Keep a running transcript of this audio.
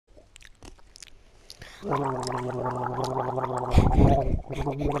You're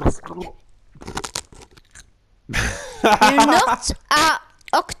not a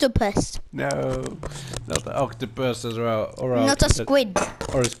octopus. No, not an octopus or Not a squid.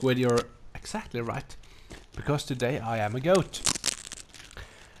 Or a squid, you're exactly right. Because today I am a goat.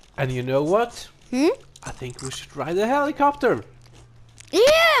 And you know what? Hmm? I think we should ride a helicopter.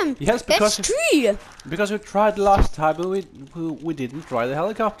 Yeah, Yes, because that's true. Because we tried last time and we didn't try the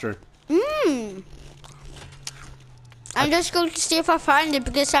helicopter. Mm. I'm just going to see if I find it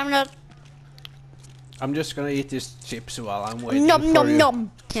because I'm not. I'm just gonna eat these chips while I'm waiting Nom for nom you.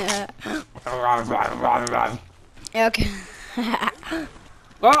 nom. Okay.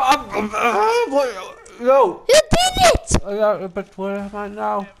 No! You did it! But where am I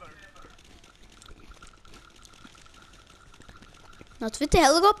now? Not with the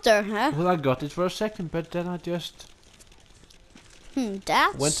helicopter, huh? Well, I got it for a second, but then I just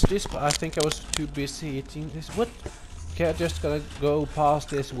That's. went to this. But I think I was too busy eating this. What? Okay, I'm just gonna go past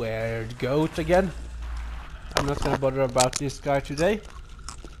this weird goat again. I'm not gonna bother about this guy today.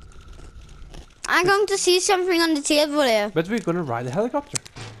 I'm going to see something on the table there. But we're gonna ride a helicopter.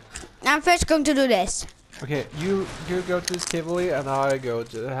 I'm first going to do this. Okay, you go to this Tivoli and I go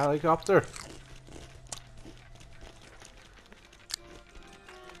to the helicopter.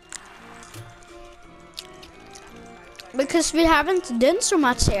 Because we haven't done so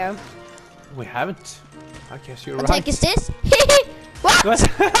much here. We haven't. I guess you're What right. the heck is this? What? What?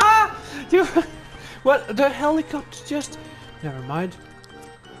 You, what? The helicopter just... Never mind.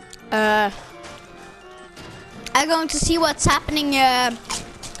 I'm going to see what's happening here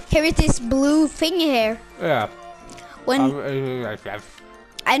with this blue thing here. Yeah. When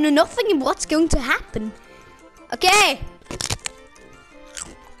I know nothing of what's going to happen. Okay.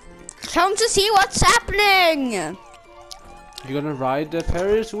 Come to see what's happening. You gonna ride the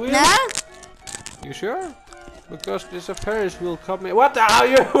Ferris wheel? No? You sure? Because there's a Ferris wheel coming. What are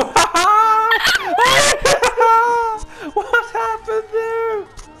you? What happened there?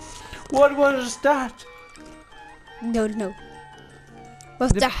 What was that? No.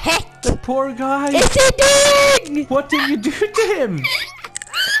 What the heck The poor guy. is he doing? What did you do to him?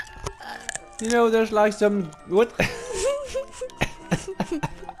 You know, there's like some... What?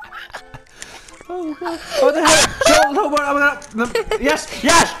 Oh, God. What the hell? No, yes!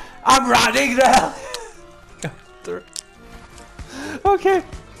 I'm riding the helicopter. Okay.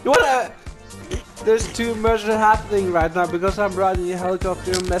 What? There's too much happening right now because I'm riding a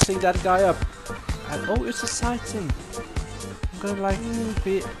helicopter and messing that guy up. And, oh, it's a sightseeing. I'm gonna like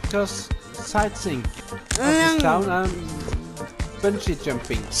be just sightseeing of this town and bungee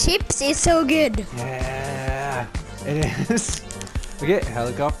jumping. Chips is so good. Yeah, it is. Okay,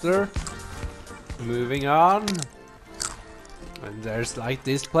 helicopter. Moving on. And there's like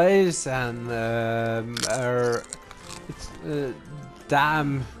this place and it's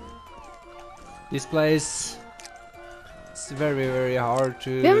damn. This place. It's very, very hard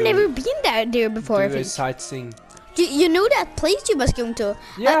to. We have never been there before. I do a think. sightseeing. You know that place you must go to?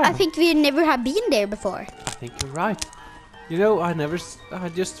 Yeah. I think we never have been there before. I think you're right. You know, I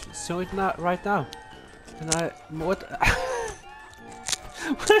just saw it now, right now. And what?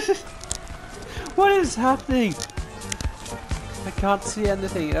 What is happening? I can't see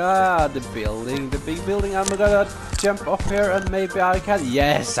anything. Ah, the building, the big building. I'm gonna jump off here and maybe I can.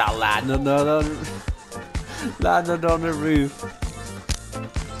 Yes, I landed on the roof.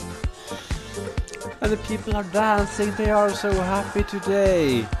 And the people are dancing. They are so happy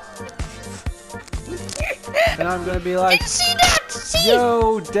today. And I'm gonna be like, See that? See?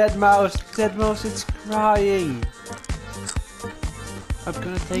 yo, dead mouse is crying. I'm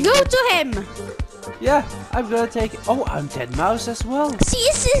gonna take Go it. to him. Yeah, I'm gonna take it. Oh, I'm dead mouse as well. See,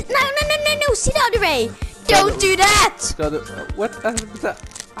 no. See the other way. Don't do that. So what?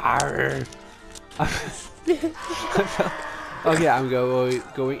 Arr. Okay, I'm going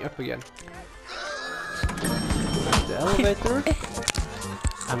up again. The elevator.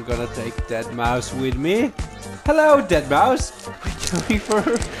 I'm gonna take dead mouse with me. Hello, dead mouse. We're going for.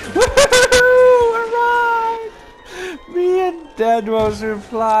 Woohoo! Alright. Me and dead mouse are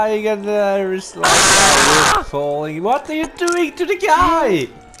flying, and there is like we're falling. What are you doing to the guy?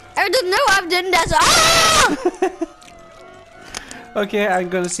 I don't know. I've done that. Ah! Okay, I'm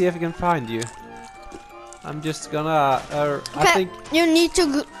gonna see if I can find you. I'm just gonna. I think. You need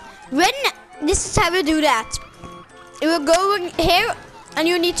to. When this is how we do that. You will go here, and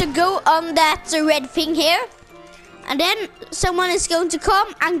you need to go on that red thing here, and then someone is going to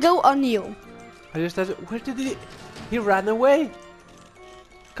come and go on you. I just had. Where did he? He ran away.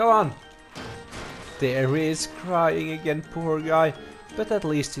 Come on. There he is crying again, poor guy. But at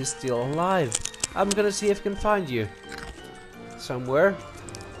least he's still alive. I'm gonna see if I can find you. Somewhere.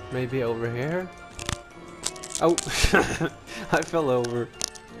 Maybe over here. Oh, I fell over.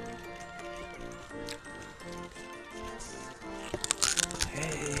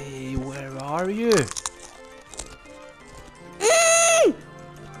 Hey, where are you?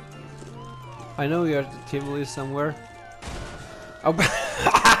 I know you're at the Tivoli somewhere. Oh,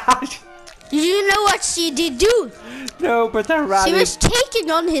 Did you know what she did do? no, but I ran. She was taking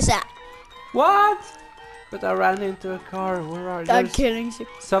on his ass. What? But I ran into a car. Where are you? I'm killing you.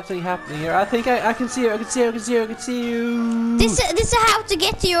 Something happening here. I think I can see you. I can see you. I can see you. I can see you. This is how to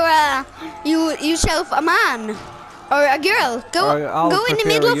get your yourself a man or a girl. Go in the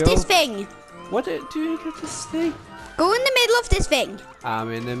middle of this thing. What do you get this thing? Go in the middle of this thing.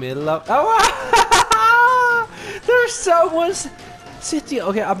 I'm in the middle of. Oh! There's someone sitting.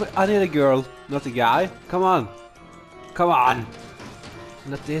 Okay, I need a girl, not a guy. Come on. Come on.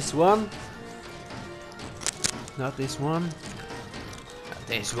 Not this one. Not this one. Not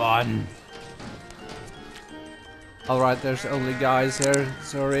this one. Alright, there's only guys here.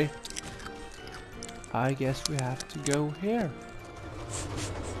 Sorry. I guess we have to go here.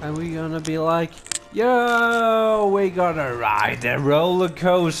 And we're gonna be like, yo, we're gonna ride the roller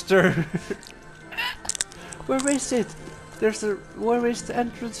coaster. Where is it? Where is the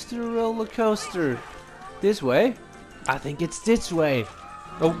entrance to the roller coaster? This way? I think it's this way.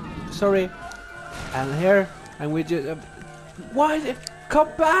 Oh, sorry. And here, and we just why? Come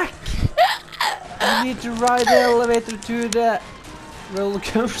back! I need to ride the elevator to the roller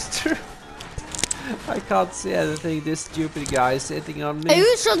coaster. I can't see anything. This stupid guy is sitting on me.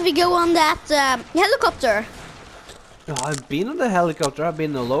 Should we go on that helicopter? No, I've been on the helicopter. I've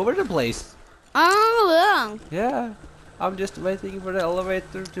been all over the place. Oh, Yeah, I'm just waiting for the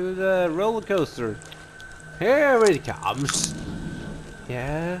elevator to the roller coaster. Here it comes.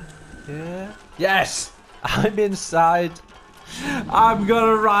 Yeah, yeah. Yes, I'm inside. I'm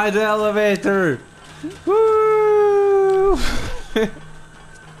gonna ride the elevator. Woo!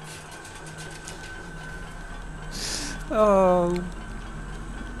 Oh,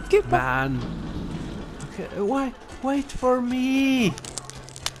 man. Okay, wait for me.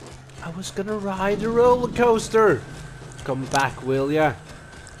 I was gonna ride the roller coaster. Come back, will ya?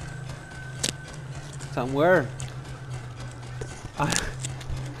 Somewhere.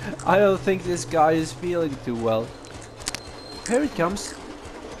 I don't think this guy is feeling too well. Here it comes.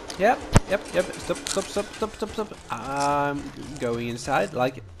 Yep. Stop. I'm going inside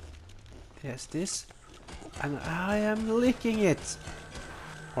like... Yes, this. And I am licking it.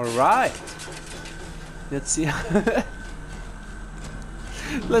 Alright. Let's see.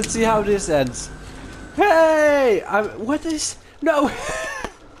 Let's see how this ends. Hey! What is... No!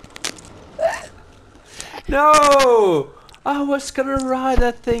 No! I was gonna ride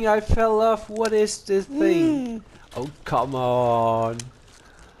that thing. I fell off. What is this thing? Oh, come on.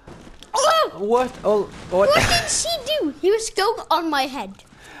 Oh! What? Oh, what? What did she do? He was going on my head.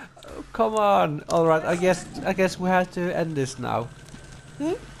 Oh, come on. All right. I guess we have to end this now.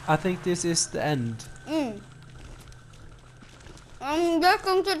 I think this is the end. I'm just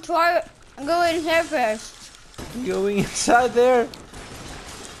going to try go in here first. Going inside there?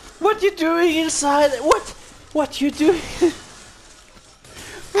 What you doing inside? What you doing?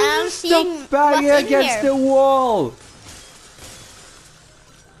 I'm seeing Stop banging what's in against here. the wall.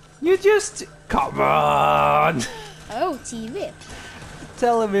 You just come on. Oh, TV.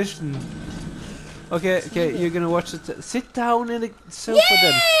 Television. Okay, you're gonna watch it. Sit down in the sofa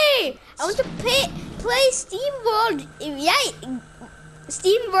then. Yay! I want to play Steam World. Yeah,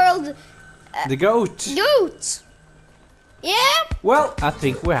 Steam World. The goat. Goat. Yeah. Well, I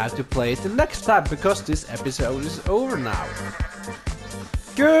think we have to play it the next time because this episode is over now.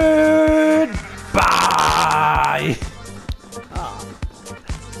 Goodbye. Oh.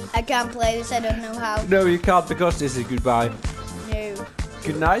 I can't play this. I don't know how. No, you can't because this is goodbye. No.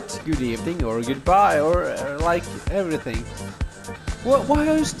 Good night, good evening, or goodbye, or like everything. Why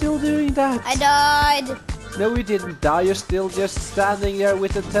are you still doing that? I died. No, you didn't die. You're still just standing there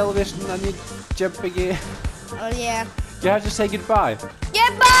with the television and you're jumping in. Oh yeah. You have to say goodbye.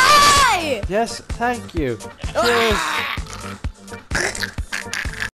 Goodbye. Yes, thank you. Cheers.